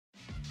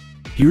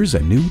Here's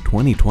a new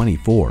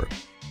 2024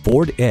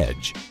 Ford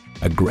Edge.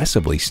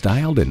 Aggressively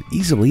styled and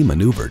easily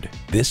maneuvered,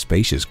 this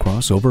spacious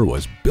crossover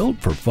was built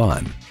for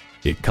fun.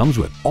 It comes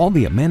with all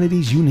the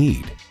amenities you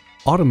need: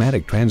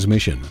 automatic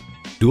transmission,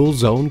 dual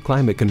zone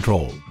climate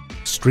control,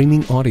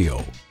 streaming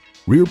audio,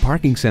 rear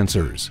parking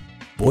sensors,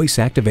 voice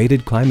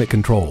activated climate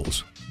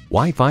controls,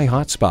 Wi-Fi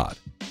hotspot,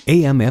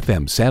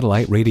 AM/FM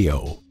satellite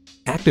radio,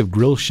 active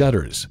grille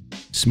shutters,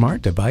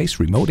 smart device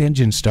remote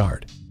engine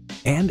start,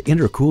 and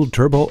intercooled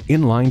turbo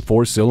inline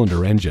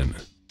 4-cylinder engine.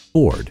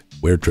 Ford,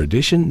 where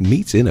tradition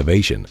meets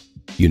innovation.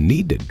 You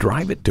need to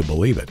drive it to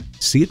believe it.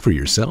 See it for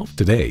yourself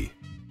today.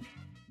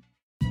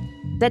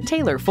 At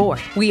Taylor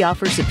Ford, we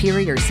offer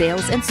superior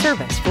sales and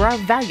service for our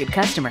valued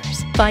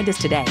customers. Find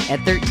us today at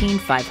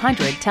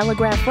 13500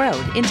 Telegraph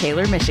Road in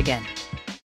Taylor, Michigan.